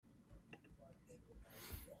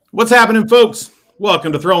What's happening, folks?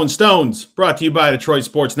 Welcome to Throwing Stones, brought to you by Detroit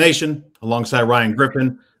Sports Nation. Alongside Ryan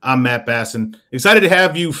Griffin, I'm Matt Basson. Excited to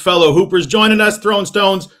have you fellow Hoopers joining us, Throwing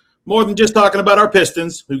Stones. More than just talking about our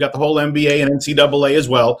Pistons. We've got the whole NBA and NCAA as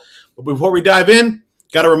well. But before we dive in,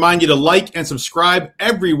 got to remind you to like and subscribe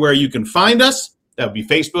everywhere you can find us. That would be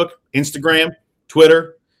Facebook, Instagram,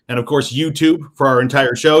 Twitter, and, of course, YouTube for our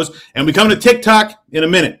entire shows. And we come to TikTok in a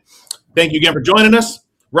minute. Thank you again for joining us.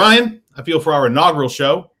 Ryan, I feel for our inaugural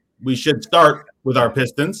show, we should start with our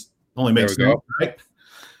Pistons. Only makes sense, right?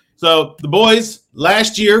 So the boys,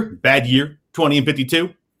 last year, bad year,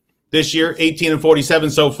 20-52. This year,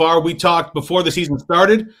 18-47 so far. We talked before the season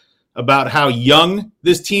started about how young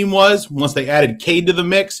this team was. Once they added Cade to the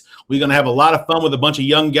mix, we're going to have a lot of fun with a bunch of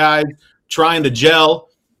young guys trying to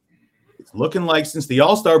gel. It's looking like since the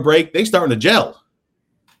All-Star break, they're starting to gel.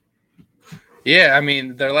 Yeah, I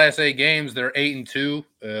mean, their last 8 games, they're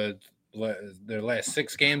 8-2. Their last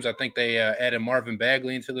 6 games, I think they added Marvin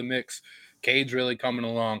Bagley into the mix. Cade's really coming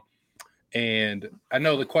along. And I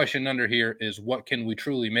know the question under here is, what can we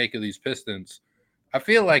truly make of these Pistons? I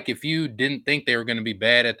feel like if you didn't think they were going to be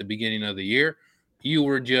bad at the beginning of the year, you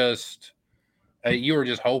were just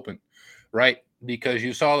hoping, right? Because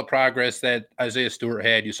you saw the progress that Isaiah Stewart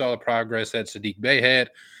had, you saw the progress that Saddiq Bey had,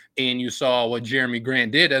 and you saw what Jeremy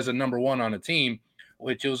Grant did as a number one on a team,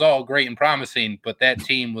 which was all great and promising, but that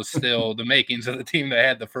team was still the makings of the team that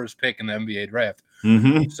had the first pick in the NBA draft.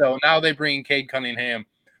 Mm-hmm. So now they bring in Cade Cunningham.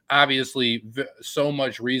 Obviously, so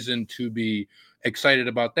much reason to be excited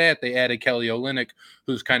about that. They added Kelly Olynyk,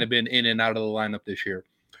 who's kind of been in and out of the lineup this year.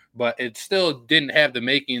 But it still didn't have the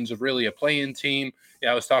makings of really a play-in team.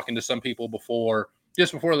 Yeah, I was talking to some people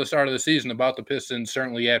just before the start of the season about the Pistons,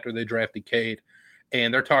 certainly after they drafted Cade.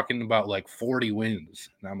 And they're talking about like 40 wins.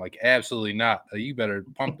 And I'm like, absolutely not. You better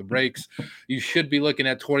pump the brakes. You should be looking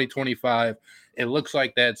at 2025. It looks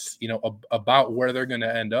like that's, about where they're going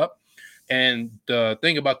to end up. And the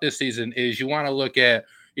thing about this season is you want to look at,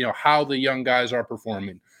 how the young guys are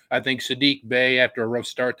performing. I think Saddiq Bey, after a rough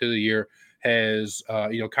start to the year, has,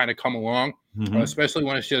 kind of come along, especially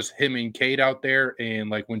when it's just him and Cade out there. And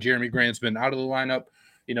like when Jeremy Grant's been out of the lineup,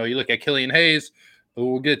 you look at Killian Hayes, who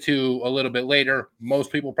we'll get to a little bit later.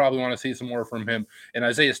 Most people probably want to see some more from him. And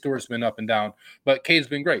Isaiah Stewart's been up and down, but Cade's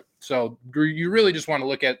been great. So you really just want to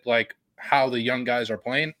look at like how the young guys are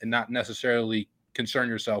playing and not necessarily concern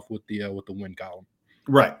yourself with the win column.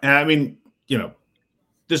 Right. And I mean,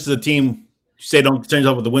 this is a team, you say don't concern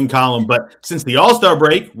yourself with the win column, but since the All-Star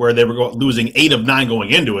break, where they were losing 8 of 9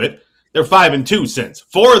 going into it, they're 5-2 since.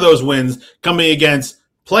 4 of those wins coming against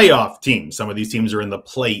playoff teams. Some of these teams are in the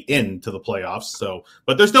play-in to the playoffs. So,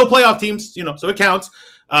 but they're still playoff teams, so it counts.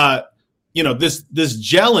 This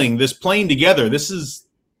gelling, this playing together, I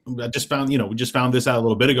just found, we just found this out a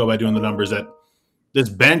little bit ago by doing the numbers that this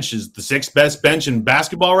bench is the 6th best bench in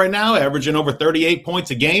basketball right now, averaging over 38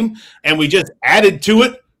 points a game. And we just added to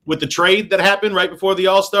it with the trade that happened right before the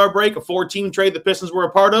All-Star break, a 4-team trade the Pistons were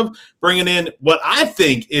a part of, bringing in what I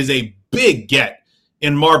think is a big get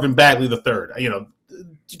in Marvin Bagley III.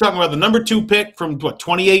 You're talking about the number 2 pick from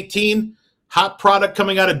 2018, hot product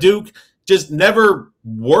coming out of Duke, just never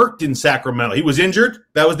worked in Sacramento. He was injured.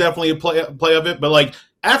 That was definitely a play of it. But like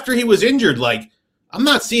after he was injured, like I'm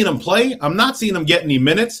not seeing him play. I'm not seeing him get any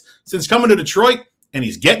minutes since coming to Detroit, and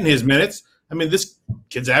he's getting his minutes. I mean, this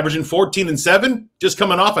kid's averaging 14-7, just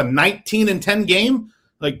coming off a 19-10 game.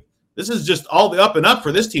 Like this is just all the up and up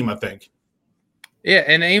for this team, I think. Yeah,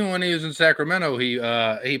 and even when he was in Sacramento,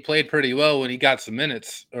 he played pretty well when he got some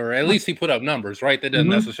minutes, or at least he put up numbers, right? That doesn't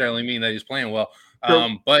necessarily mean that he's playing well.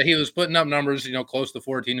 Sure. But he was putting up numbers, close to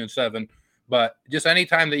 14-7. But just any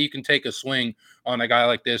time that you can take a swing on a guy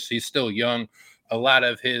like this, he's still young. A lot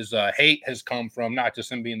of his hate has come from not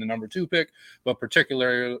just him being the number 2 pick, but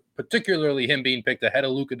particularly him being picked ahead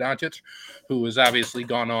of Luka Doncic, who has obviously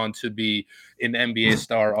gone on to be an NBA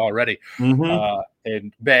star already.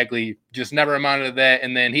 And Bagley just never amounted to that.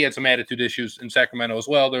 And then he had some attitude issues in Sacramento as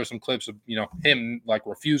well. There were some clips of, him like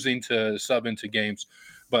refusing to sub into games.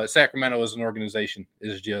 But Sacramento as an organization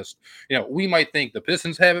is just, we might think the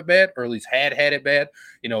Pistons have it bad, or at least had it bad,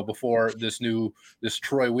 before this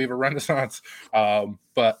Troy Weaver renaissance.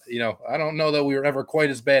 But, I don't know that we were ever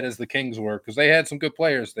quite as bad as the Kings were, because they had some good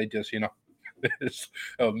players. They just,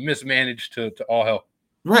 mismanaged to all hell.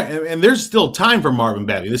 Right. And there's still time for Marvin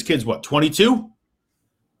Bagley. This kid's what, 22?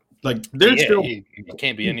 Like he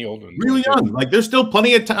can't be any older. Really young. Like there's still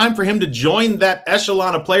plenty of time for him to join that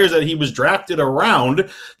echelon of players that he was drafted around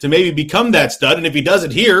to maybe become that stud. And if he does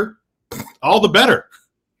it here, all the better.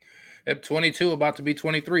 At 22, about to be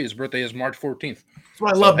 23. His birthday is March 14th. That's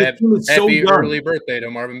what I love. Happy early birthday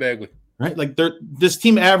to Marvin Bagley. right? Like this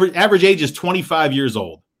team average age is 25 years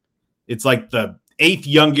old. It's like the 8th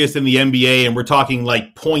youngest in the NBA, and we're talking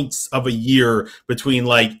like points of a year between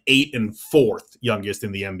like 8th and 4th youngest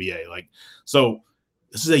in the NBA. Like, so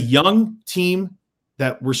this is a young team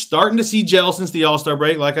that we're starting to see gel since the All-Star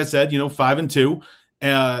break. Like I said,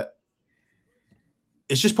 5-2.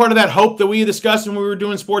 It's just part of that hope that we discussed when we were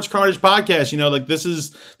doing Sports Carnage podcast. Like this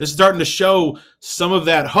is starting to show some of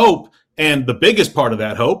that hope. And the biggest part of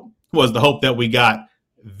that hope was the hope that we got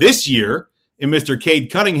this year in Mr.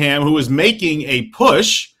 Cade Cunningham, who is making a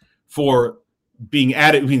push for being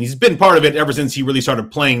added. I mean, he's been part of it ever since he really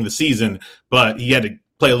started playing the season, but he had to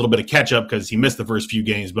play a little bit of catch up because he missed the first few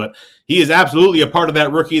games. But he is absolutely a part of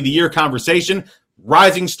that Rookie of the Year conversation.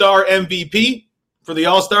 Rising star MVP for the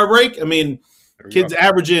All-Star break. I mean, kid's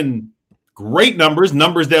averaging great numbers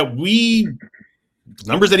that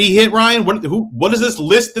he hit, Ryan. What is this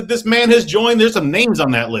list that this man has joined? There's some names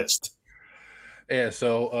on that list. Yeah,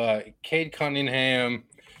 so Cade Cunningham,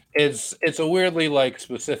 it's a weirdly like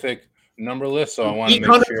specific number list, so I want to make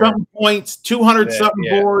sure. 800-something points,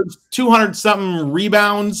 200-something boards, 200-something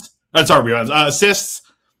rebounds. Assists.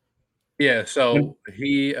 Yeah, so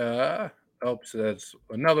he so that's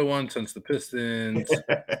another one since the Pistons.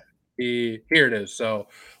 Here it is. So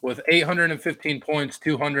with 815 points,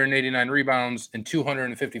 289 rebounds, and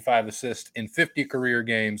 255 assists in 50 career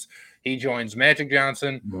games, he joins Magic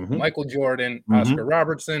Johnson, Michael Jordan, Oscar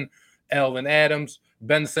Robertson, Alvin Adams,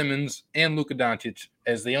 Ben Simmons, and Luka Doncic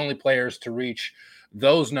as the only players to reach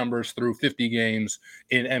those numbers through 50 games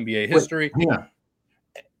in NBA history. Yeah.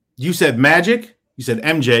 You said Magic, you said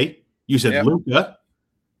MJ, you said Luka.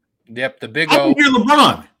 Yep, the big O. How you're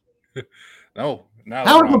LeBron? No.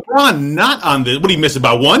 How is LeBron not on this? What did he miss,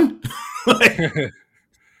 about one? The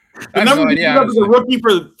rookie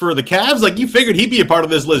for the Cavs, like you figured he'd be a part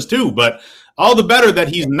of this list too, but all the better that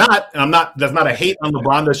he's not. And that's not a hate on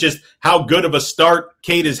LeBron. That's just how good of a start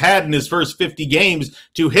Cade has had in his first 50 games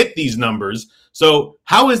to hit these numbers. So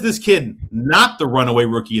how is this kid not the runaway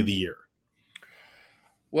Rookie of the Year?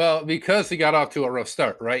 Well, because he got off to a rough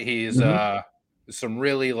start, right? He's some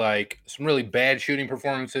really bad shooting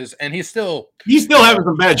performances, and he's still having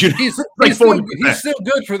some bad shooting. He's still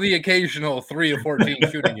good for the occasional 3 of 14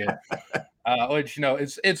 shooting game, which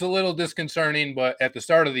it's a little disconcerting. But at the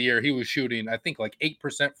start of the year, he was shooting I think like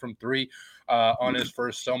 8% from 3 on his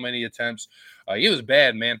first so many attempts. He was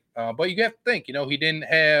bad, man. But you have to think, he didn't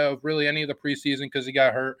have really any of the preseason because he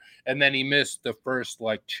got hurt, and then he missed the first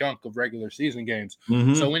like chunk of regular season games.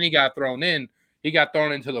 So when he got thrown in. He got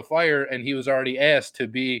thrown into the fire, and he was already asked to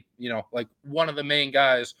be, like one of the main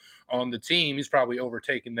guys on the team. He's probably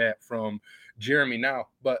overtaken that from Jeremy now.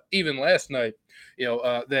 But even last night,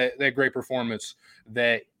 that great performance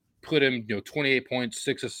that put him, 28 points,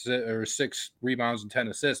 6 rebounds, and 10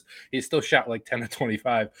 assists. He still shot like 10 of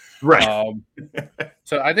 25. Right.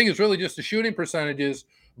 So I think it's really just the shooting percentages.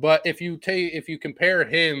 But if you compare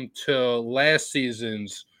him to last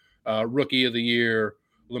season's Rookie of the Year,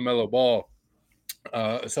 LaMelo Ball.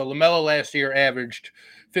 So LaMelo last year averaged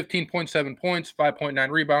 15.7 points, 5.9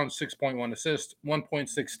 rebounds, 6.1 assists,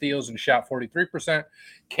 1.6 steals, and shot 43%.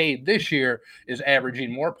 Cade this year is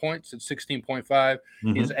averaging more points at 16.5.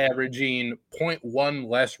 He's averaging 0.1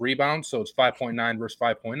 less rebounds, so it's 5.9 versus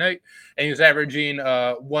 5.8. And he's averaging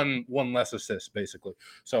one less assist, basically.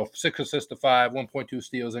 So 6 assists to 5, 1.2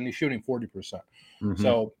 steals, and he's shooting 40%.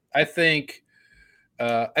 So I think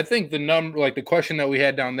the number, like the question that we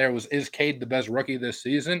had down there was, is Cade the best rookie this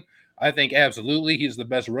season? I think absolutely he's the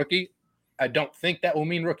best rookie. I don't think that will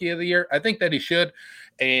mean Rookie of the Year. I think that he should.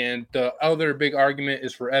 And the other big argument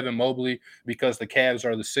is for Evan Mobley because the Cavs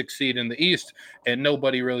are the 6th seed in the East, and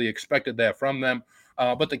nobody really expected that from them.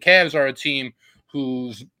 But the Cavs are a team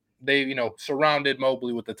they surrounded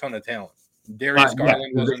Mobley with a ton of talent. Darius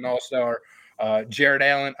Garland was an all-star. Jared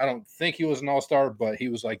Allen, I don't think he was an all-star, but he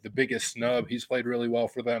was like the biggest snub. He's played really well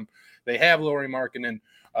for them. They have Lauri Markkanen.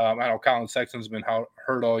 I know Colin Sexton's been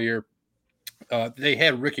hurt all year. They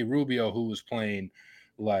had Ricky Rubio, who was playing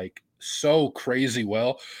like so crazy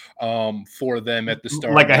well for them at the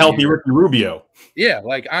start. Like a healthy Ricky Rubio. Yeah,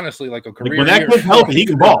 like honestly, like a career. When that kid's healthy, he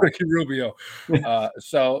can ball. Ricky Rubio.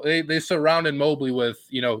 So they surrounded Mobley with,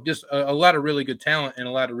 just a lot of really good talent and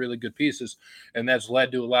a lot of really good pieces. And that's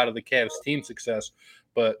led to a lot of the Cavs team success.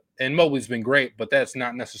 And Mobley's been great, but that's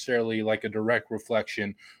not necessarily like a direct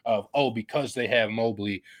reflection of, because they have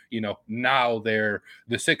Mobley, now they're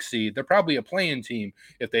the 6th seed. They're probably a playing team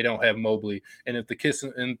if they don't have Mobley. And if the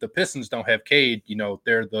Pistons don't have Cade,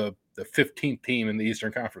 they're the 15th team in the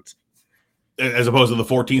Eastern Conference. As opposed to the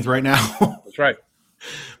 14th right now. That's right.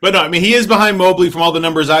 But no, I mean, he is behind Mobley from all the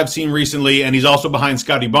numbers I've seen recently, and he's also behind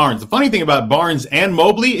Scotty Barnes. The funny thing about Barnes and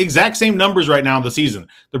Mobley, exact same numbers right now in the season.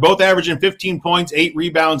 They're both averaging 15 points, 8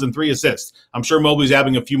 rebounds, and 3 assists. I'm sure Mobley's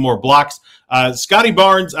having a few more blocks. Scotty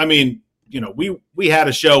Barnes, I mean, we had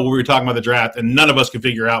a show where we were talking about the draft, and none of us could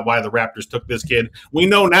figure out why the Raptors took this kid. We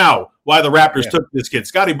know now why the Raptors took this kid.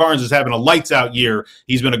 Scotty Barnes is having a lights-out year.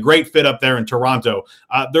 He's been a great fit up there in Toronto.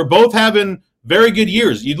 They're both having very good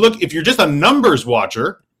years. You look, if you're just a numbers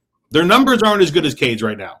watcher, their numbers aren't as good as Cade's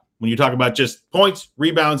right now. When you talk about just points,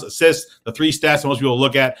 rebounds, assists, the 3 stats most people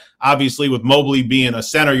look at, obviously with Mobley being a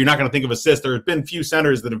center, you're not going to think of assists. There have been few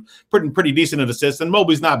centers that have put pretty decent at assists, and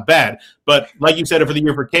Mobley's not bad. But like you said, for the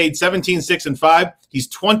year for Cade, 17, 6, and 5. He's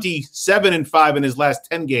 27 and 5 in his last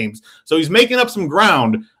 10 games. So he's making up some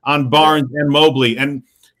ground on Barnes and Mobley. And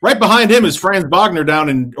right behind him is Franz Wagner down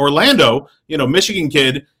in Orlando, Michigan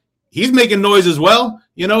kid. He's making noise as well.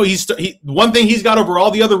 One thing he's got over all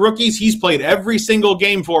the other rookies, he's played every single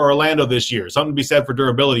game for Orlando this year. Something to be said for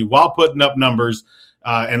durability while putting up numbers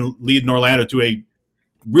and leading Orlando to a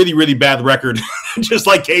really, really bad record, just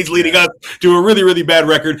like Cade's leading us to a really, really bad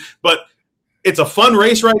record. But it's a fun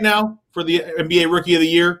race right now for the NBA Rookie of the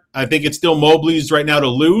Year. I think it's still Mobley's right now to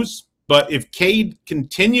lose. But if Cade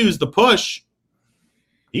continues the push,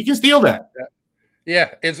 he can steal that.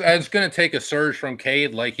 Yeah, it's going to take a surge from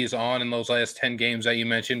Cade like he's on in those last 10 games that you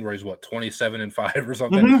mentioned, where he's 27 and 5 or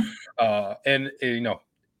something. Mm-hmm.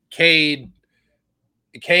 Cade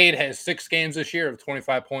has 6 games this year of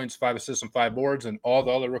 25 points, 5 assists, and 5 boards, and all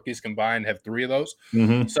the other rookies combined have 3 of those.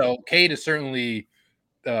 Mm-hmm. So Cade is certainly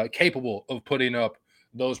capable of putting up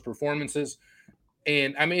those performances.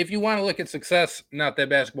 And I mean, if you want to look at success, not that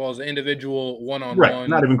basketball is an individual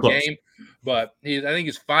one-on-one not even close game, but I think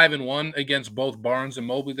he's 5-1 against both Barnes and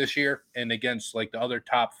Mobley this year, and against like the other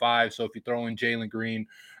top 5. So if you throw in Jalen Green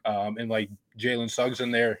and like Jalen Suggs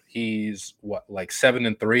in there, he's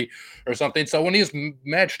 7-3 or something. So when he's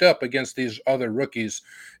matched up against these other rookies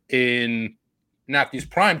in not these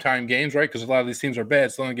primetime games, right? Because a lot of these teams are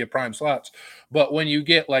bad, so they don't get prime slots. But when you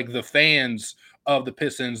get like the fans of the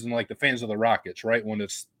Pistons and like the fans of the Rockets, right? When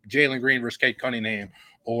it's Jalen Green versus Cade Cunningham,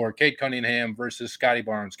 or Cade Cunningham versus Scotty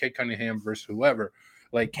Barnes, Cade Cunningham versus whoever.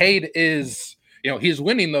 Like Cade is, he's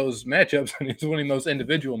winning those matchups and he's winning those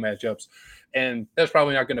individual matchups. And that's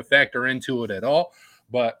probably not going to factor into it at all.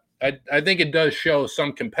 But I think it does show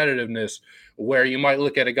some competitiveness where you might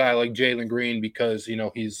look at a guy like Jalen Green because,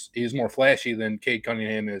 he's more flashy than Cade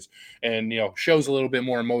Cunningham is, and, shows a little bit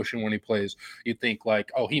more emotion when he plays. You think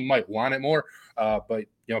like, oh, he might want it more. But,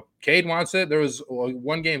 Cade wants it. There was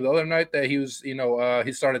one game the other night that he was,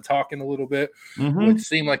 he started talking a little bit, which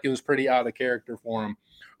seemed like it was pretty out of character for him.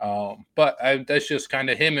 But that's just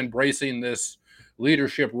kind of him embracing this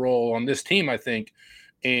leadership role on this team, I think.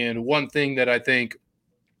 And one thing that I think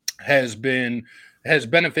has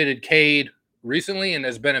benefited Cade recently and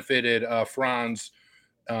has benefited Franz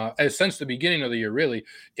since the beginning of the year, really,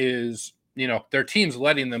 is their team's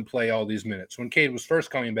letting them play all these minutes. When Cade was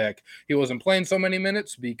first coming back, he wasn't playing so many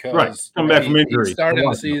minutes because come back from injury. He started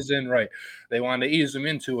the season, right. They wanted to ease him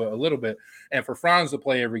into it a little bit. And for Franz to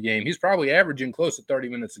play every game, he's probably averaging close to 30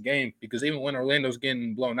 minutes a game, because even when Orlando's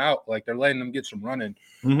getting blown out, like they're letting him get some running,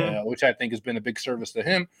 which I think has been a big service to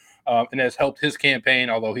him and has helped his campaign,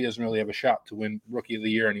 although he doesn't really have a shot to win Rookie of the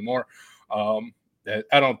Year anymore. I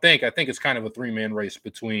think it's kind of a 3-man race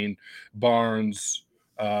between Barnes,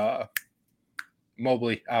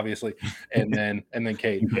 Mobley, obviously, and then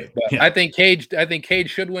Cade. But I think Cade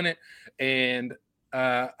should win it, and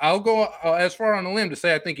I'll go as far on a limb to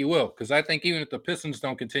say I think he will, because I think even if the Pistons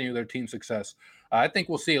don't continue their team success, I think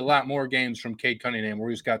we'll see a lot more games from Cade Cunningham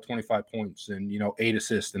where he's got 25 points and 8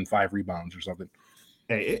 assists and 5 rebounds or something.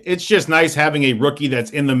 Hey, it's just nice having a rookie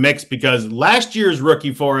that's in the mix, because last year's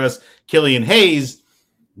rookie for us, Killian Hayes,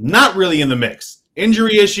 not really in the mix.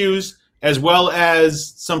 Injury issues, as well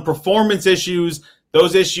as some performance issues.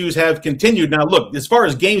 Those issues have continued. Now, look, as far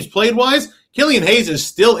as games played-wise, Killian Hayes is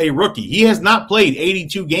still a rookie. He has not played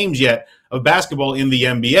 82 games yet of basketball in the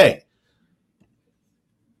NBA.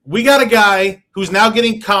 We got a guy who's now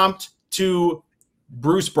getting comped to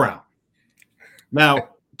Bruce Brown. Now,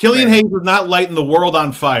 Killian Hayes was not lighting the world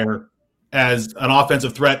on fire as an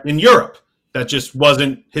offensive threat in Europe. That just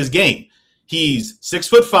wasn't his game. He's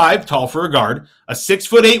 6'5", tall for a guard, a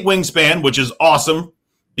 6'8" wingspan, which is awesome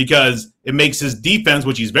because it makes his defense,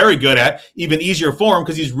 which he's very good at, even easier for him,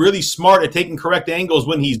 because he's really smart at taking correct angles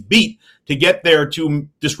when he's beat to get there to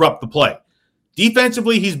disrupt the play.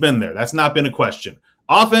 Defensively, he's been there. That's not been a question.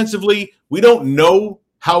 Offensively, we don't know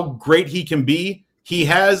how great he can be. He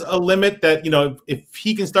has a limit that, if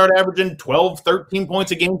he can start averaging 12, 13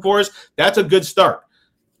 points a game for us, that's a good start.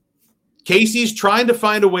 Casey's trying to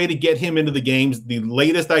find a way to get him into the games. The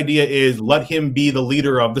latest idea is let him be the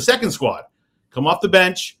leader of the second squad. Come off the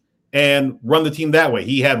bench and run the team that way.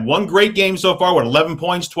 He had one great game so far, 11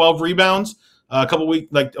 points, 12 rebounds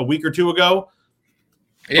a week or two ago.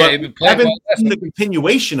 Yeah, but we haven't seen the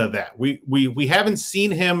continuation of that. We haven't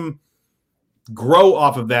seen him grow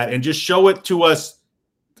off of that and just show it to us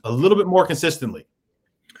a little bit more consistently.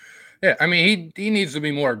 Yeah, I mean, he needs to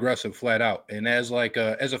be more aggressive, flat out. And as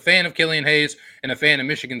a fan of Killian Hayes and a fan of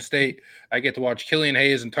Michigan State, I get to watch Killian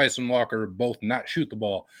Hayes and Tyson Walker both not shoot the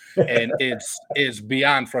ball, and it's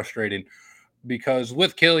beyond frustrating because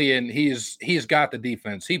with Killian, he's got the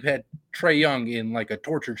defense. He had Trae Young in like a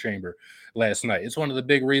torture chamber last night. It's one of the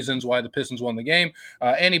big reasons why the Pistons won the game,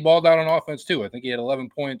 and he balled out on offense too. I think he had 11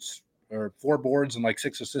 points or 4 boards and like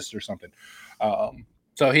 6 assists or something.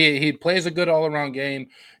 So he plays a good all-around game.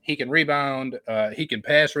 He can rebound, he can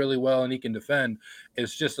pass really well, and he can defend.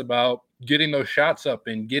 It's just about getting those shots up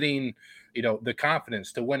and getting, the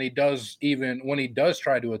confidence to when he does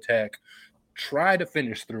try to attack, try to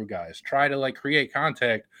finish through guys, try to like create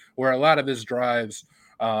contact where a lot of his drives,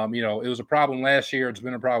 it was a problem last year. It's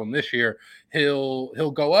been a problem this year.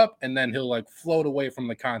 He'll go up and then he'll like float away from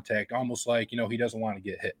the contact, almost like, he doesn't want to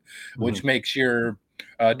get hit, which makes your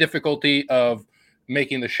difficulty of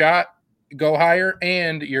making the shot go higher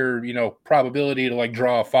and your probability to like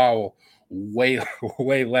draw a foul way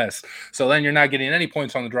less. So then you're not getting any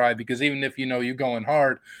points on the drive because even if you're going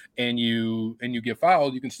hard and you get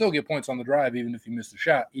fouled, you can still get points on the drive even if you miss the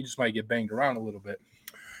shot. You just might get banged around a little bit.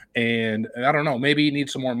 And I don't know, maybe he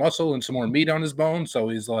needs some more muscle and some more meat on his bones, so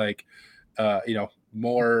he's like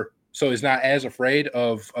more, so he's not as afraid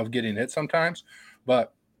of getting hit sometimes.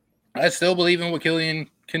 But I still believe in what Killian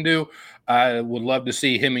can do. I would love to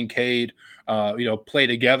see him and Cade, play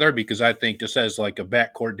together because I think just as like a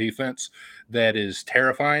backcourt defense that is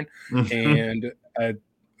terrifying. And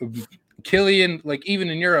Killian, like even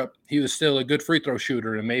in Europe, he was still a good free throw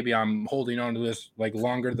shooter, and maybe I'm holding on to this like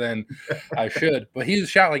longer than I should. But he's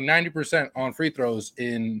shot like 90% on free throws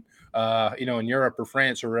in Europe or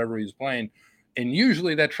France or wherever he's playing. And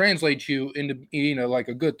usually that translates you into, like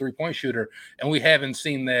a good 3-point shooter. And we haven't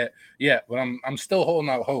seen that yet, but I'm still holding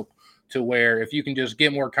out hope to where if you can just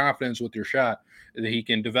get more confidence with your shot, that he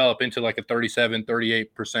can develop into like a 37, 38%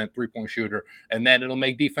 3-point shooter. And then it'll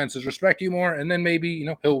make defenses respect you more. And then maybe,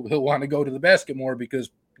 he'll want to go to the basket more because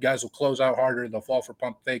guys will close out harder. They'll fall for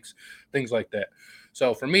pump fakes, things like that.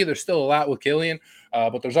 So for me, there's still a lot with Killian,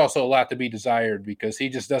 but there's also a lot to be desired because he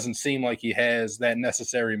just doesn't seem like he has that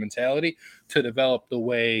necessary mentality to develop the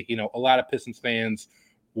way, a lot of Pistons fans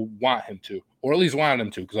want him to, or at least wanted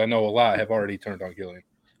him to, because I know a lot have already turned on Killian.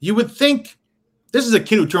 You would think this is a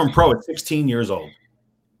kid who turned pro at 16 years old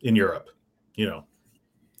in Europe. You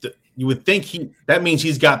would think that means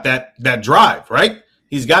he's got that drive, right?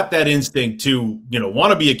 He's got that instinct to,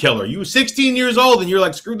 want to be a killer. You 16 years old and you're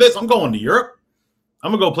like, screw this, I'm going to Europe. I'm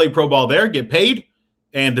going to go play pro ball there, get paid,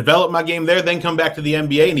 and develop my game there, then come back to the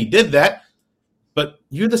NBA. And he did that. But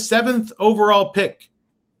you're the 7th overall pick.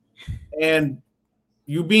 And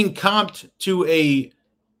you're being comped to a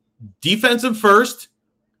defensive first,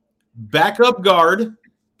 backup guard,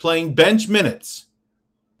 playing bench minutes.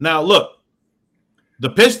 Now, look, the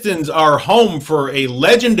Pistons are home for a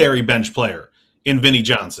legendary bench player in Vinnie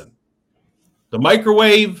Johnson. The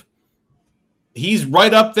microwave, he's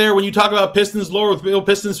right up there when you talk about Pistons lore with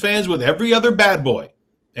Pistons fans with every other bad boy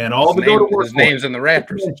and all the go-to-work his name's in the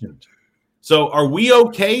Raptors. So are we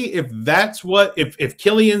okay if that's if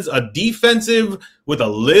Killian's a defensive with a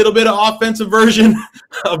little bit of offensive version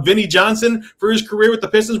of Vinnie Johnson for his career with the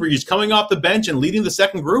Pistons where he's coming off the bench and leading the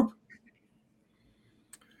second group?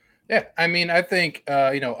 Yeah, I mean, I think,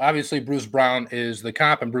 obviously Bruce Brown is the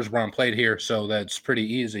comp and Bruce Brown played here, so that's pretty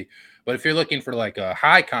easy. But if you're looking for like a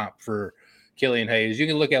high comp for Killian Hayes, you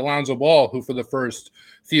can look at Lonzo Ball, who for the first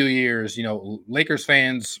few years, Lakers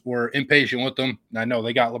fans were impatient with them. I know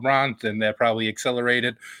they got LeBron, and that probably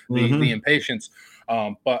accelerated the impatience.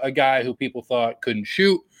 But a guy who people thought couldn't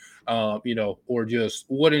shoot, or just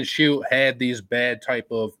wouldn't shoot, had these bad type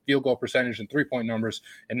of field goal percentage and 3-point numbers,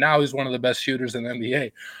 and now he's one of the best shooters in the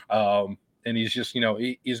NBA. And he's just,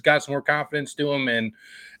 he's got some more confidence to him, and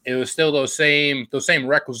it was still those same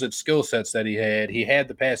requisite skill sets that he had. He had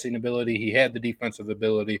the passing ability, he had the defensive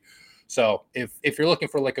ability. So if you're looking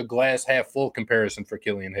for like a glass half full comparison for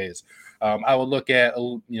Killian Hayes, I would look at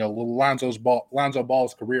Lonzo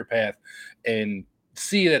Ball's career path and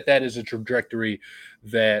see that is a trajectory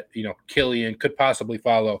that Killian could possibly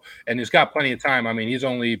follow, and he's got plenty of time. I mean, he's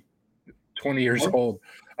only 20 years old.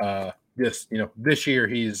 This year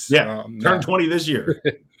he's turned 20 this year.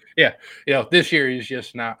 Yeah, this year he's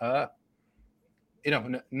just not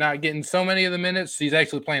not getting so many of the minutes. He's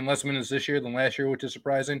actually playing less minutes this year than last year, which is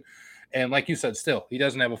surprising. And like you said, still, he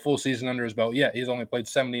doesn't have a full season under his belt yet. He's only played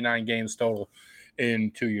 79 games total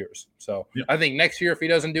in 2 years. So I think next year, if he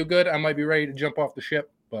doesn't do good, I might be ready to jump off the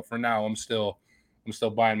ship. But for now, I'm still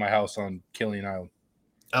buying my house on Killian Island.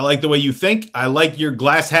 I like the way you think. I like your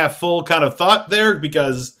glass half full kind of thought there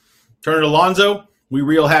because Turner Alonso, we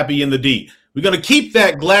real happy in the D. We're going to keep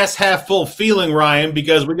that glass half full feeling, Ryan,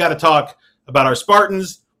 because we got to talk about our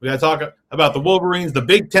Spartans. We got to talk about the Wolverines, the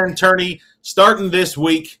Big Ten tourney starting this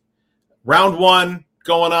week. Round 1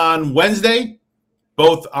 going on Wednesday.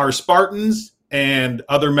 Both our Spartans and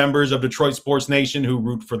other members of Detroit Sports Nation who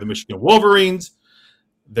root for the Michigan Wolverines,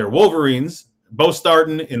 they're Wolverines, both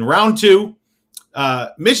starting in round 2.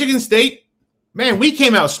 Michigan State, man, we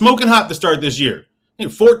came out smoking hot to start this year.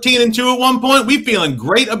 14-2 at one point. We feeling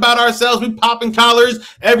great about ourselves. We popping collars,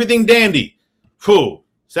 everything dandy. Cool.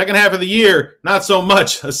 Second half of the year, not so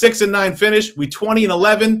much. A 6-9 finish. We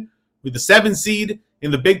 20-11 with the 7 seed in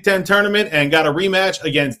the Big Ten tournament and got a rematch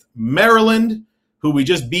against Maryland, who we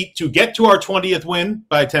just beat to get to our 20th win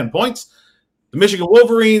by 10 points. The Michigan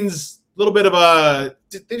Wolverines, a little bit of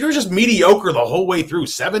they were just mediocre the whole way through.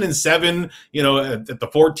 7-7, at the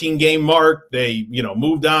 14-game mark. They,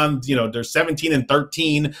 moved on. They're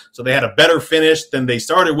 17-13, so they had a better finish than they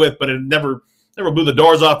started with, but it never blew the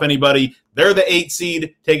doors off anybody. They're the 8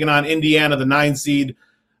 seed taking on Indiana, the 9 seed.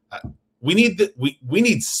 We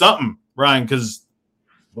need something, Ryan, because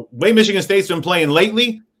the way Michigan State's been playing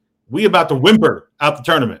lately, we about to whimper out the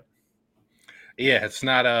tournament. Yeah, it's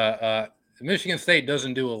not Michigan State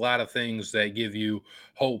doesn't do a lot of things that give you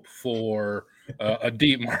hope for a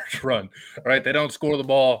deep March run, right? They don't score the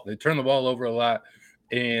ball. They turn the ball over a lot,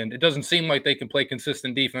 and it doesn't seem like they can play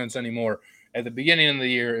consistent defense anymore. At the beginning of the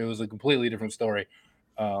year, it was a completely different story.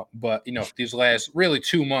 But, these last really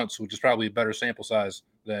 2 months, which is probably a better sample size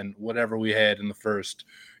than whatever we had in the first,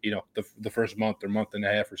 the first month or month and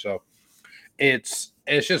a half or so. It's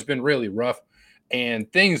just been really rough.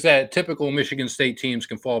 And things that typical Michigan State teams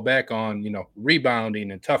can fall back on,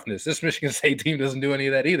 rebounding and toughness. This Michigan State team doesn't do any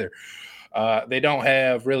of that either. They don't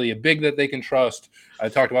have really a big that they can trust. I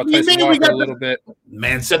talked about Tyson Walker a little bit.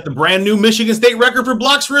 Man set the brand new Michigan State record for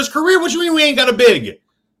blocks for his career. What you mean we ain't got a big?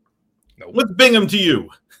 Nope. What's Bingham to you?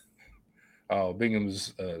 Oh,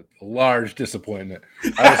 Bingham's a large disappointment.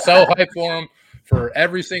 I was so hyped for him for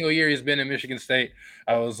every single year he's been in Michigan State.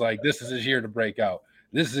 I was like, this is his year to break out.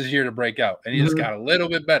 This is his year to break out. And he just got a little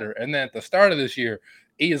bit better. And then at the start of this year,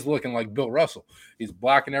 he is looking like Bill Russell. He's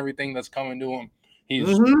blocking everything that's coming to him.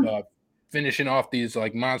 He's finishing off these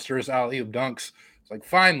like monstrous alley-oop dunks. It's like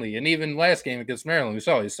finally. And even last game against Maryland, we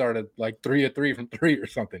saw he started like 3 of 3 from 3 or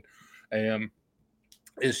something. And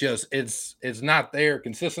it's just it's not there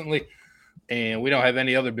consistently. And we don't have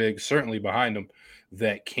any other bigs certainly behind him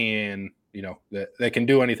that can, that can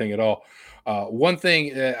do anything at all. One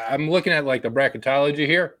thing I'm looking at like the bracketology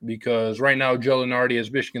here because right now Joe Lunardi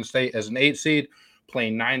has Michigan State as an 8 seed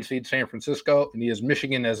playing 9 seed San Francisco, and he has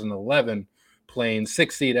Michigan as an 11 playing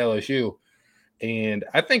 6 seed LSU. And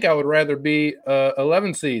I think I would rather be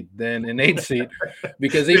 11 seed than an 8 seed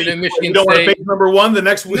because even in Michigan you don't State, want to face number 1 the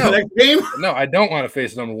next game? No, I don't want to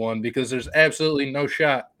face number 1 because there's absolutely no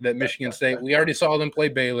shot that Michigan State. We already saw them play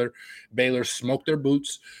Baylor. Baylor smoked their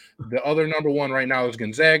boots. The other number 1 right now is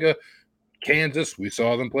Gonzaga. Kansas, we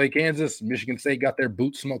saw them play Kansas. Michigan State got their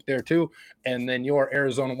boots smoked there too. And then your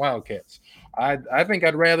Arizona Wildcats. I think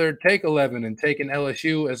I'd rather take 11 and take an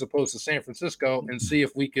LSU as opposed to San Francisco and see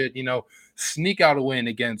if we could, sneak out a win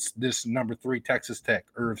against this number 3 Texas Tech,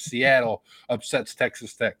 or if Seattle upsets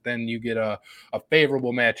Texas Tech, then you get a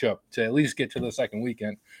favorable matchup to at least get to the second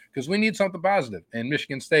weekend because we need something positive. And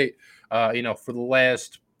Michigan State, for the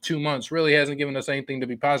last 2 months really hasn't given us anything to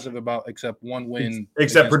be positive about except one win.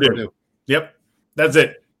 Except Purdue. Yep, that's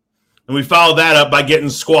it. And we followed that up by getting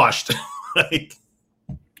squashed.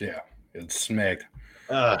 Yeah, it's smacked.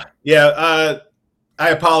 I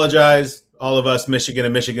apologize, all of us Michigan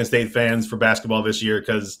and Michigan State fans for basketball this year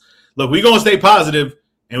because, look, we're going to stay positive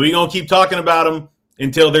and we're going to keep talking about them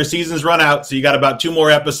until their seasons run out. So you got about 2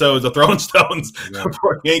 more episodes of Throwing Stones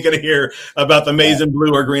before you ain't going to hear about the maize and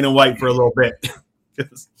blue or green and white for a little bit.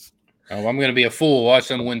 I'm going to be a fool. Watch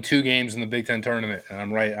them win 2 games in the Big Ten tournament, and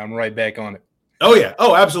I'm right back on it. Oh yeah.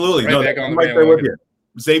 Oh, absolutely. Right back on I'm right there with you.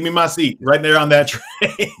 Save me my seat right there on that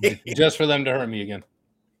train. Just for them to hurt me again.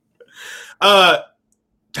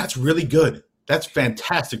 That's really good. That's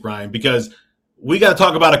fantastic, Ryan, because we got to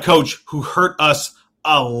talk about a coach who hurt us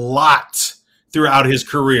a lot throughout his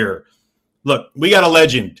career. Look, we got a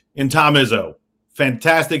legend in Tom Izzo.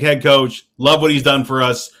 Fantastic head coach. Love what he's done for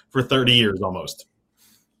us for 30 years almost.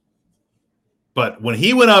 But when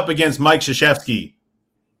he went up against Mike Krzyzewski,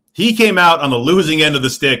 he came out on the losing end of the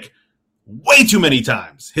stick way too many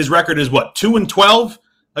times. His record is what, 2-12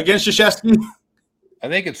 against Krzyzewski? I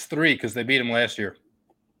think it's 3 because they beat him last year.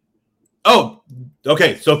 Oh,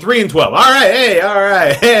 okay. So 3-12. All right. Hey, all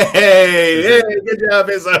right. Hey, good job,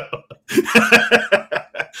 Izzo.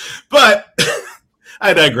 But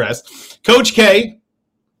I digress. Coach K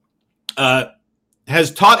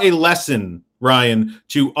has taught a lesson, Ryan,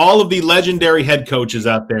 to all of the legendary head coaches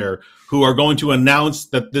out there who are going to announce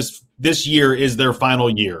that this year is their final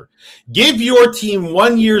year. Give your team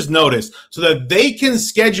 1 year's notice so that they can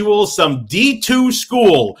schedule some D2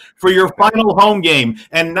 school for your final home game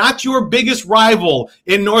and not your biggest rival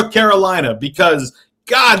in North Carolina, because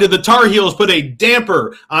God, did the Tar Heels put a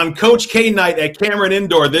damper on Coach K night at Cameron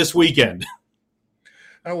Indoor this weekend.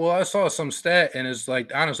 Oh, well, I saw some stat, and it's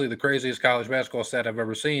like honestly the craziest college basketball stat I've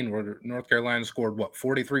ever seen, where North Carolina scored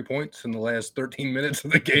 43 points in the last 13 minutes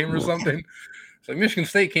of the game or something. So Michigan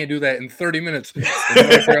State can't do that in 30 minutes.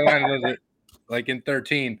 North Carolina does it like in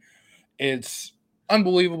 13. It's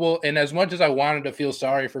unbelievable. And as much as I wanted to feel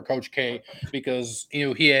sorry for Coach K, because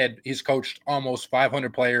he's coached almost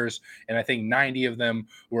 500 players, and I think 98 of them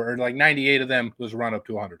was run up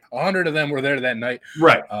to 100. 100 of them were there that night.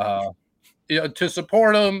 Right. To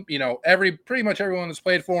support him, pretty much everyone that's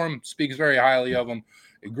played for him speaks very highly of him.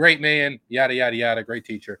 A great man, yada yada yada, great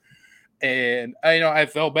teacher. And I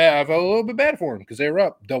felt bad. I felt a little bit bad for him because they were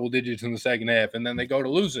up double digits in the second half, and then they go to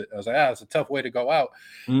lose it. I was like, it's a tough way to go out.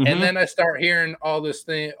 Mm-hmm. And then I start hearing all this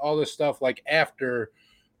stuff like after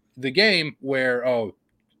the game where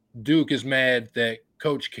Duke is mad that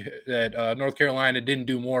North Carolina didn't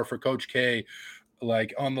do more for Coach K,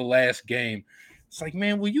 like on the last game. It's like,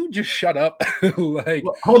 man, will you just shut up?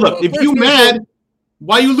 Hold up. If you mad,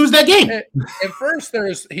 why you lose that game? At first,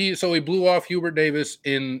 he blew off Hubert Davis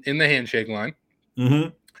in the handshake line. Mm-hmm.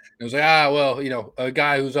 It was like, a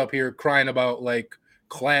guy who's up here crying about like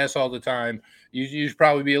class all the time. You should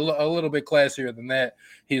probably be a little bit classier than that.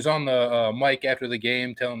 He's on the mic after the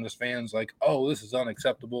game telling his fans like, oh, this is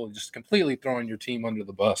unacceptable. Just completely throwing your team under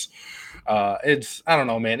the bus. I don't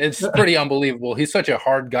know, man. It's pretty unbelievable. He's such a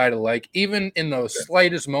hard guy to like. Even in the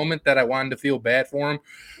slightest moment that I wanted to feel bad for him,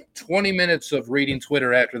 20 minutes of reading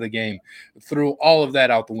Twitter after the game threw all of that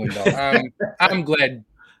out the window. I'm glad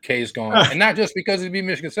K's gone. And not just because he beat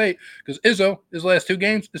Michigan State, because Izzo, his last 2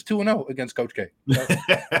 games, is 2-0 against Coach K. So,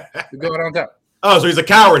 go out on top. Oh, so he's a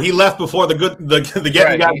coward. He left before the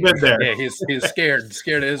getting got good there. Yeah, he's scared of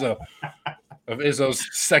Izzo. Of Izzo's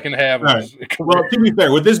second half. Right. Well, to be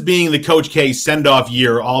fair, with this being the Coach K send-off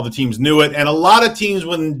year, all the teams knew it. And a lot of teams,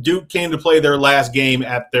 when Duke came to play their last game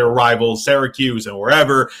at their rivals, Syracuse and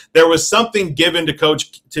wherever, there was something given to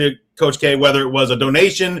Coach K, whether it was a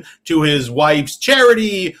donation to his wife's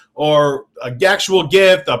charity or an actual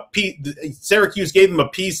gift. Syracuse gave him a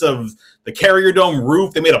piece of the Carrier Dome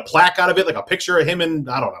roof. They made a plaque out of it, like a picture of him, and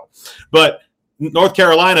I don't know. But North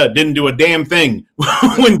Carolina didn't do a damn thing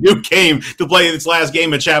when Duke came to play its last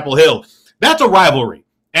game at Chapel Hill. That's a rivalry.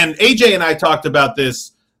 And AJ and I talked about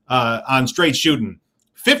this on Straight Shooting.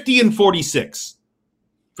 50-46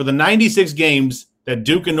 for the 96 games that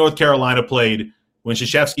Duke and North Carolina played when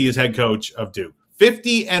Krzyzewski is head coach of Duke.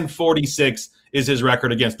 50-46 is his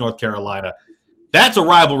record against North Carolina. That's a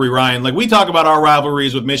rivalry, Ryan. Like, we talk about our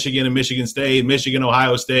rivalries with Michigan and Michigan State, Michigan,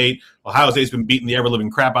 Ohio State. Ohio State's been beating the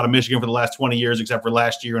ever-living crap out of Michigan for the last 20 years, except for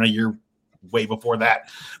last year and a year way before that.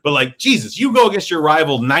 But, like, Jesus, you go against your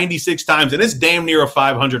rival 96 times, and it's damn near a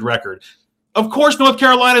 500 record. Of course, North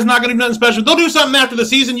Carolina's not going to do nothing special. They'll do something after the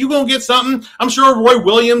season. You going to get something. I'm sure Roy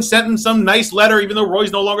Williams sent him some nice letter, even though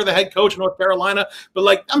Roy's no longer the head coach of North Carolina. But,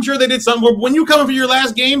 like, I'm sure they did something. When you come in for your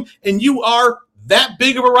last game and you are that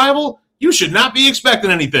big of a rival, you should not be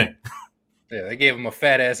expecting anything. Yeah, they gave him a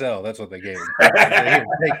fat ass L. That's what they gave him. Here,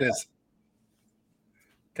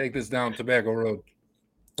 take this down Tobacco Road.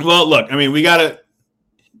 Well, look, I mean,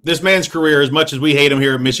 this man's career, as much as we hate him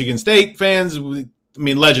here at Michigan State fans,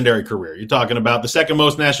 legendary career. You're talking about the second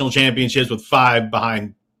most national championships with 5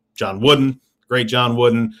 behind John Wooden, great John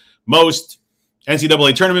Wooden, most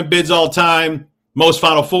NCAA tournament bids all time, most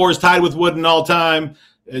Final Fours tied with Wooden all time,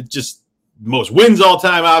 just most wins all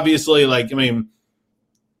time, obviously. Like, I mean,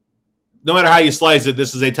 no matter how you slice it,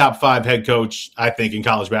 this is a top 5 head coach, I think, in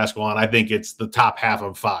college basketball, and I think it's the top half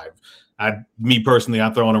of 5. Me personally,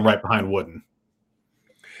 I'm throwing him right behind Wooden.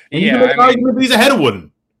 And he's ahead of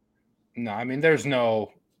Wooden. No, I mean, there's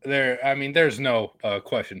no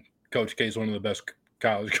question. Coach K is one of the best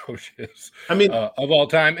college coaches, of all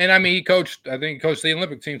time. And I mean, he coached the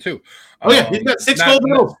Olympic team too. He's got 6 gold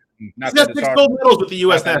medals. Not He's got that it's 6 hard. gold medals with the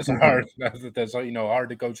U.S. Not that it's national hard. team. Not that that's hard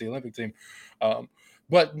to coach the Olympic team.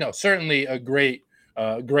 But no, certainly a great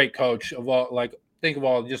coach of all. Like think of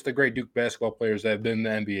all just the great Duke basketball players that have been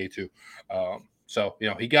in the NBA too. So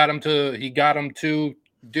he got him to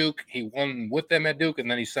Duke. He won with them at Duke,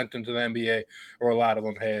 and then he sent them to the NBA, where a lot of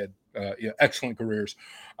them had excellent careers.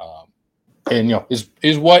 And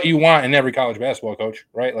is what you want in every college basketball coach,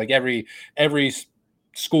 right? Like every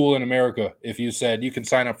school in America, if you said you can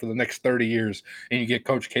sign up for the next 30 years and you get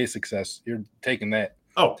Coach K success, you're taking that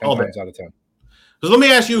 10 times out of 10. So let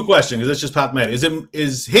me ask you a question, because this just popped in my head.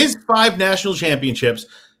 Is his 5 national championships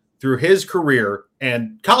through his career,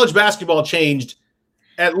 and college basketball changed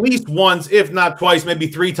at least once, if not twice, maybe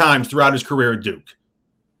 3 times throughout his career at Duke,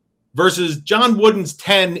 versus John Wooden's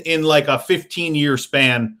 10 in like a 15-year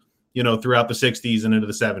span, throughout the 60s and into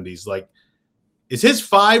the 70s. Like, is his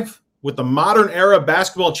 5 with the modern era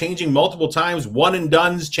basketball changing multiple times, one and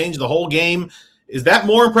dones, change the whole game, is that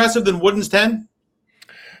more impressive than Wooden's 10?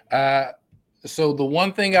 So the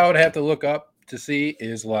one thing I would have to look up to see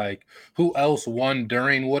is like who else won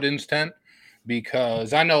during Wooden's 10,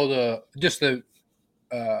 because I know the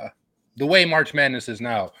way March Madness is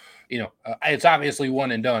now, it's obviously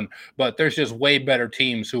one and done, but there's just way better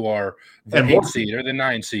teams who are the 8 seed or the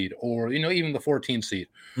 9 seed or, even the 14 seed,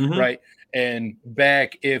 right? And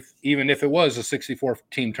back even if it was a 64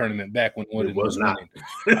 team tournament back when Wooden was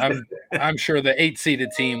winning, I'm sure the 8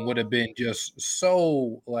 seeded team would have been just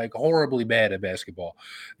so like horribly bad at basketball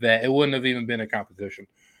that it wouldn't have even been a competition.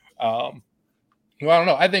 Well, I don't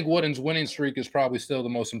know. I think Wooden's winning streak is probably still the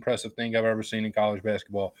most impressive thing I've ever seen in college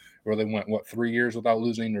basketball, where they went, 3 years without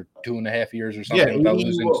losing, or 2.5 years or something without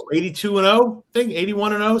losing. 82-0, I think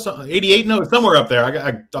 81-0, 88-0, somewhere up there. I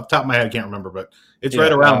off the top of my head, I can't remember, but it's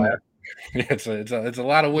right around there. It's a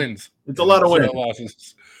lot of wins. It's a lot of wins.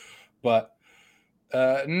 Losses. But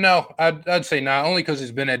no, I'd say not, only because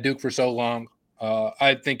he's been at Duke for so long.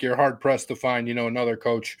 I think you're hard pressed to find, another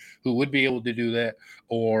coach who would be able to do that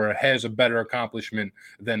or has a better accomplishment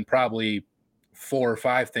than probably 4 or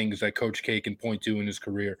 5 things that Coach K can point to in his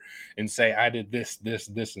career and say, I did this, this,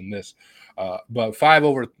 this, and this. But 5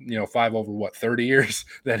 over what, 30 years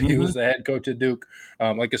that he was the head coach at Duke.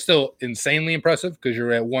 It's still insanely impressive because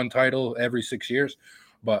you're at 1 title every 6 years.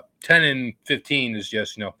 But 10 and 15 is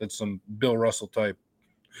just, that's some Bill Russell type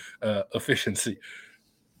efficiency.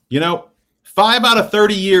 5 out of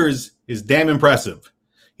 30 years is damn impressive.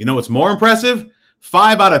 What's more impressive?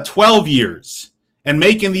 5 out of 12 years and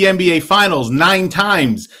making the NBA Finals 9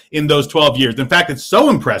 times in those 12 years. In fact, it's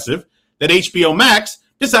so impressive that HBO Max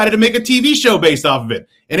decided to make a TV show based off of it.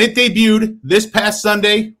 And it debuted this past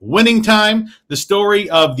Sunday, Winning Time, the story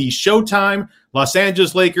of the Showtime Los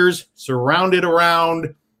Angeles Lakers surrounded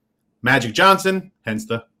around Magic Johnson, hence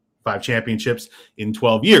the 5 championships in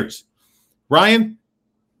 12 years. Ryan,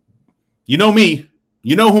 you know me.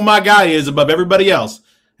 You know who my guy is above everybody else,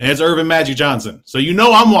 and it's Earvin Magic Johnson. So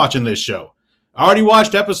I'm watching this show. I already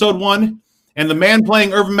watched episode 1, and the man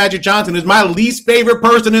playing Earvin Magic Johnson is my least favorite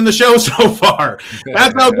person in the show so far.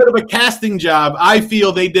 That's how good of a casting job I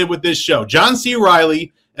feel they did with this show. John C.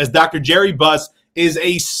 Reilly as Dr. Jerry Buss is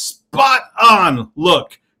a spot-on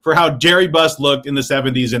look for how Jerry Buss looked in the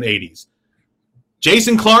 70s and 80s.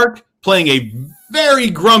 Jason Clark playing a very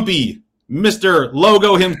grumpy Mr.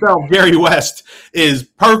 Logo himself, Jerry West, is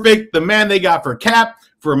perfect. The man they got for Cap,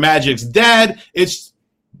 for Magic's dad.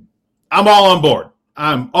 I'm all on board.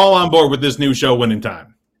 I'm all on board with this new show, Winning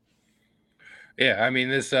Time. Yeah, I mean,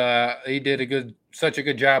 he did such a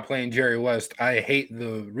good job playing Jerry West. I hate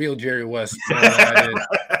the real Jerry West more than I did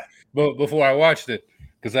but before I watched it,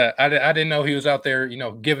 because I didn't know he was out there,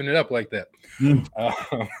 giving it up like that.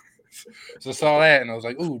 So I saw that and I was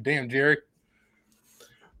like, "Ooh, damn, Jerry."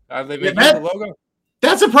 They made the logo.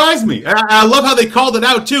 That surprised me. I love how they called it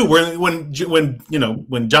out too.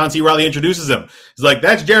 When John C. Reilly introduces him, he's like,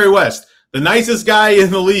 "That's Jerry West, the nicest guy in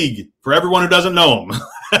the league." For everyone who doesn't know him,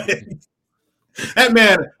 that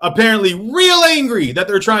man apparently real angry that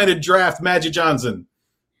they're trying to draft Magic Johnson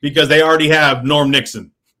because they already have Norm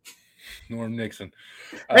Nixon.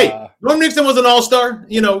 Hey, Norm Nixon was an all-star.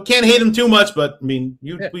 Can't hate him too much, but we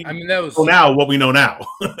that was now what we know now.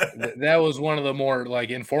 That was one of the more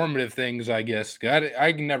informative things, I guess.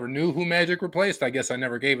 I never knew who Magic replaced. I guess I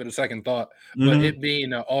never gave it a second thought. But it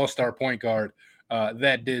being an all-star point guard,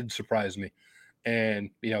 that did surprise me. And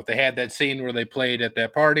they had that scene where they played at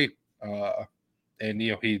that party, and he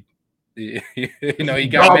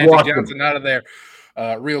got Magic Johnson out of there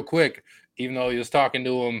real quick, even though he was talking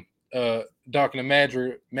to him talking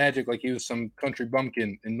to Magic like he was some country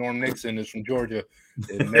bumpkin, and Norm Nixon is from Georgia,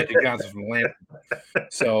 and Magic Johnson's from Lansing.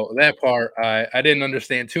 So that part I didn't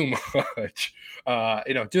understand too much.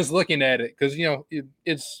 Just looking at it, because you're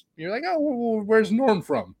like, oh, well, where's Norm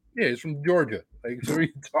from? Yeah, he's from Georgia. Like, so what are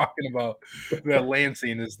you talking about? That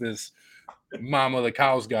Lansing is this mama, the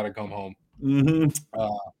cow's got to come home. Mm-hmm.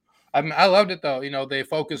 I loved it though. They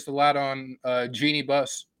focused a lot on Jeannie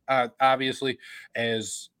Buss, obviously,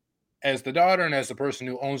 as the daughter and as the person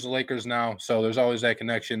who owns the Lakers now. So there's always that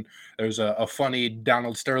connection. There's a funny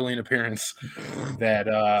Donald Sterling appearance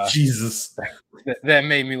that Jesus that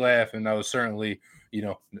made me laugh, and I was certainly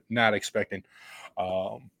not expecting.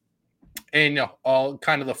 And all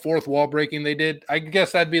kind of the fourth wall breaking they did. I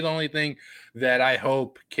guess that'd be the only thing that I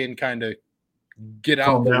hope can kind of get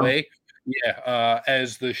out of the way. Yeah,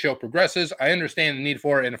 as the show progresses, I understand the need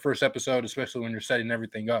for it in the first episode, especially when you're setting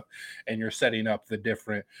everything up and you're setting up the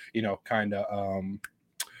different, the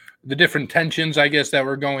different tensions, I guess, that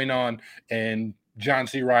were going on, and John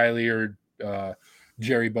C. Reilly or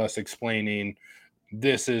Jerry Buss explaining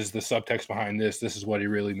this is the subtext behind this is what he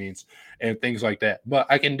really means, and things like that. But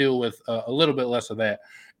I can do with a little bit less of that.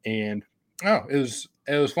 And it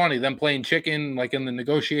was funny, them playing chicken like in the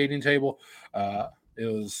negotiating table. It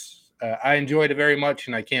was. I enjoyed it very much,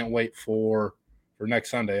 and I can't wait for next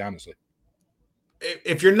Sunday, honestly.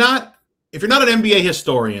 If you're not an NBA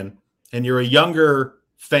historian and you're a younger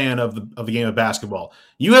fan of the game of basketball,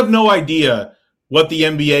 you have no idea what the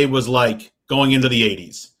NBA was like going into the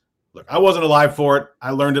 80s. Look, I wasn't alive for it. I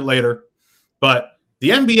learned it later. But the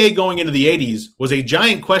NBA going into the 80s was a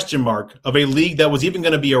giant question mark of a league that was even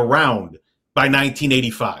going to be around by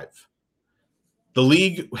 1985. The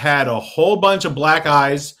league had a whole bunch of black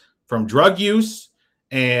eyes from drug use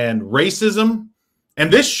and racism. And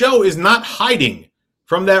this show is not hiding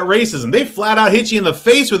from that racism. They flat out hit you in the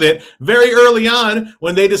face with it very early on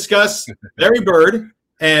when they discuss Larry Bird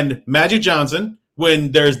and Magic Johnson,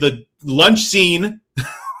 when there's the lunch scene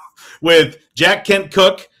with Jack Kent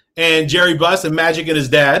Cooke and Jerry Buss and Magic and his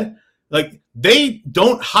dad. Like, they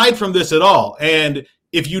don't hide from this at all. And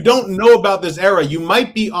if you don't know about this era, you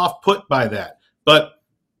might be off-put by that. But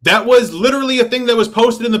that was literally a thing that was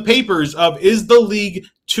posted in the papers of, is the league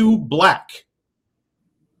too black?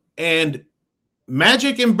 And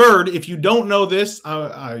Magic and Bird, if you don't know this,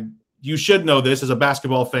 you should know this as a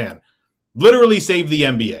basketball fan, literally saved the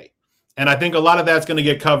NBA. And I think a lot of that's going to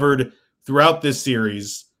get covered throughout this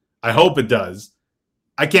series. I hope it does.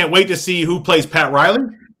 I can't wait to see who plays Pat Riley.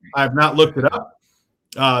 I have not looked it up.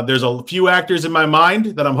 There's a few actors in my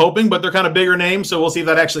mind that I'm hoping, but they're kind of bigger names, so we'll see if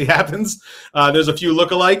that actually happens. There's a few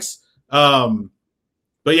lookalikes.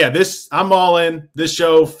 But yeah, I'm all in. This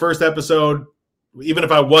show, first episode, even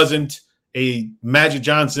if I wasn't a Magic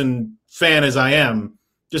Johnson fan as I am,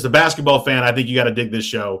 just a basketball fan, I think you got to dig this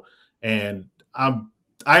show. And I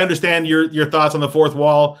understand your thoughts on the fourth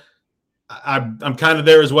wall. I'm kind of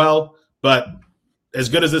there as well, but as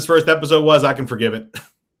good as this first episode was, I can forgive it.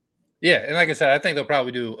 Yeah, and like I said, I think they'll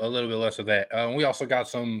probably do a little bit less of that. We also got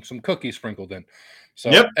some cookies sprinkled in. So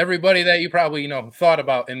Everybody that you probably thought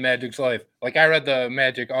about in Magic's life, like I read the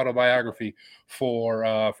Magic autobiography for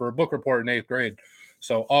a book report in 8th grade.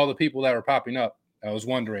 So all the people that were popping up, I was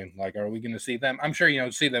wondering, like, are we going to see them? I'm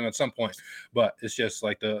sure see them at some point, but it's just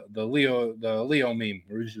like the Leo meme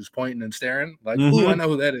where he's just pointing and staring, like, ooh, I know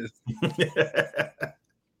who that is.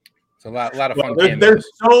 It's a lot of fun. There's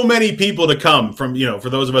so many people to come from, for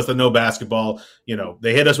those of us that know basketball,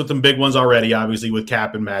 they hit us with some big ones already, obviously with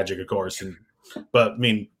Cap and Magic, of course. But I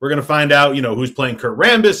mean, we're going to find out, who's playing Kurt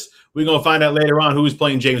Rambis. We're going to find out later on who's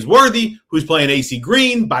playing James Worthy, who's playing AC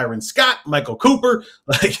Green, Byron Scott, Michael Cooper.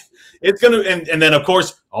 Like, it's going to, and then of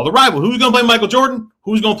course, all the rivals. Who's going to play Michael Jordan?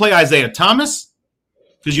 Who's going to play Isaiah Thomas?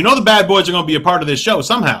 Because the bad boys are going to be a part of this show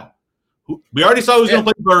somehow. We already saw who's going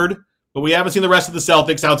to play Bird. But we haven't seen the rest of the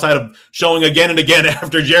Celtics outside of showing again and again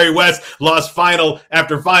after Jerry West lost final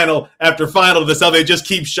after final after final to the Celtics. They just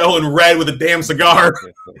keep showing red with a damn cigar.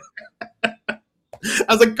 I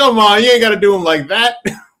was like, come on, you ain't got to do him like that.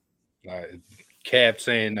 Cap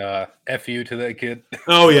saying F you to that kid.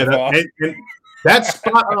 Oh, yeah. That's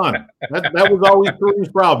spot on. That was always Kareem's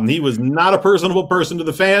problem. He was not a personable person to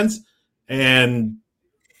the fans. And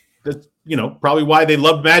that's, probably why they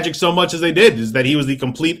loved Magic so much as they did, is that he was the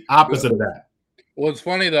complete opposite of that. What's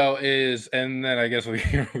funny, though, is, and then I guess we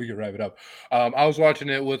can wrap it up. I was watching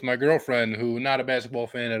it with my girlfriend, who not a basketball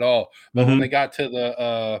fan at all. But when they got to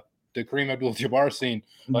the Kareem Abdul-Jabbar scene,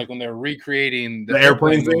 like when they're recreating the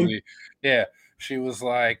airplane movie, yeah, she was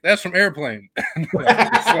like, "That's from Airplane."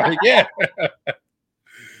 Like, yeah.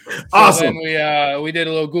 Awesome. Then we did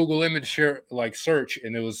a little Google image search,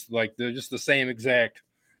 and it was like just the same exact.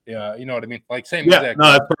 Yeah, you know what I mean? Like same exact.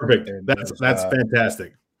 No, that's perfect. That's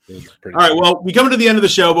fantastic. All right, funny. well, we come to the end of the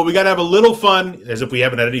show, but we got to have a little fun, as if we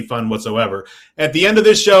haven't had any fun whatsoever. At the end of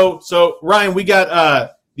this show, so Ryan, we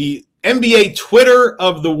got the NBA Twitter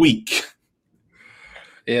of the week.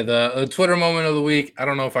 Yeah, the Twitter moment of the week. I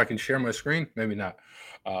don't know if I can share my screen. Maybe not.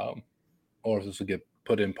 Or if this will get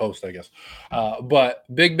put in post, I guess. But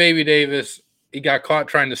Big Baby Davis, he got caught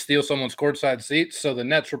trying to steal someone's courtside seats. So the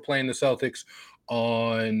Nets were playing the Celtics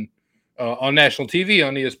on national TV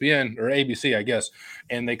on ESPN or ABC, I guess.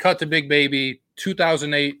 And they cut to Big Baby,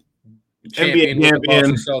 2008 champion with the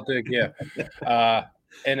Boston Celtics. Yeah.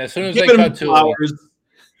 And as soon as they cut to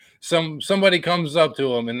him, somebody comes up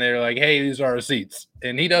to him and they're like, "Hey, these are our seats."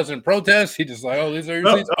 And he doesn't protest. He just like, "Oh, these are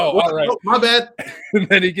your seats." Oh, all right. My bad. And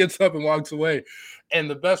then he gets up and walks away. And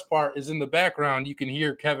the best part is in the background, you can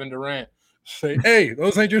hear Kevin Durant say, "Hey,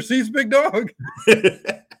 those ain't your seats, big dog."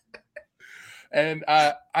 And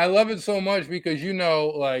I love it so much because,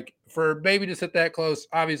 like for Baby to sit that close,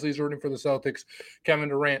 obviously he's rooting for the Celtics. Kevin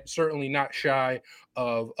Durant certainly not shy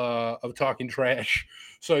of talking trash.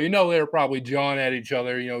 So, they're probably jawing at each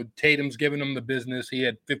other. Tatum's giving him the business. He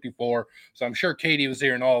had 54. So I'm sure Cade was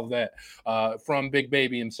hearing all of that from Big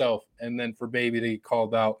Baby himself. And then for Baby to get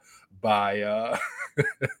called out by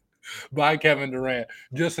by Kevin Durant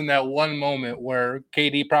just in that one moment where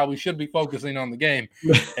KD probably should be focusing on the game.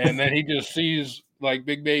 And then he just sees like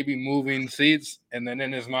Big Baby moving seats. And then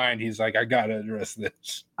in his mind, he's like, I got to address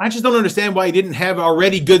this. I just don't understand why he didn't have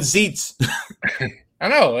already good seats. I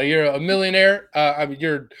know, like, you're a millionaire.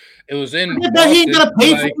 It was in Boston, he ain't gonna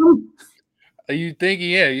pay for them. You think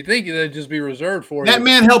that'd just be reserved for that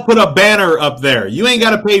man helped put a banner up there. You ain't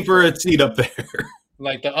got to pay for a seat up there.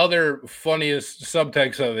 Like the other funniest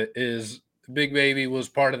subtext of it is Big Baby was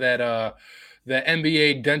part of that the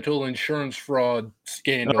NBA dental insurance fraud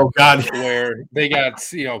scandal. Oh God, where they got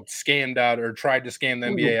scammed out or tried to scam the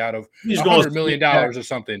NBA out of $100 million or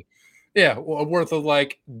something. Yeah, worth of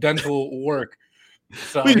like dental work.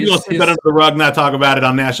 So we just sit under the rug, not talk about it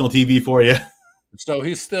on national TV for you. So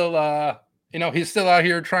he's still, he's still out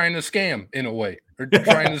here trying to scam in a way, or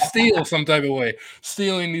trying to steal some type of way,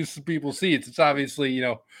 stealing these people's seats. It's obviously,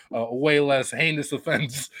 a way less heinous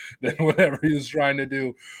offense than whatever he was trying to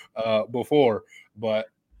do before. But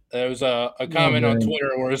there was a comment on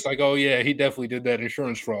Twitter where it's like, oh yeah, he definitely did that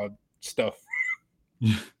insurance fraud stuff.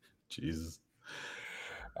 Jesus.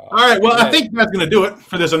 All right, well, I think that's going to do it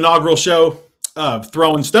for this inaugural show of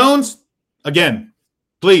Throwing Stones. Again,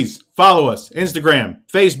 please follow us, Instagram,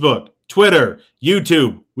 Facebook, Twitter,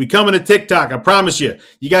 YouTube. We coming to TikTok, I promise you.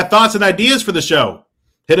 You got thoughts and ideas for the show?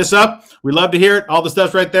 Hit us up. We love to hear it. All the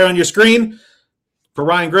stuff's right there on your screen. For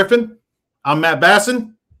Ryan Griffin, I'm Matt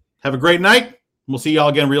Basson. Have a great night. We'll see y'all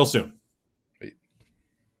again real soon.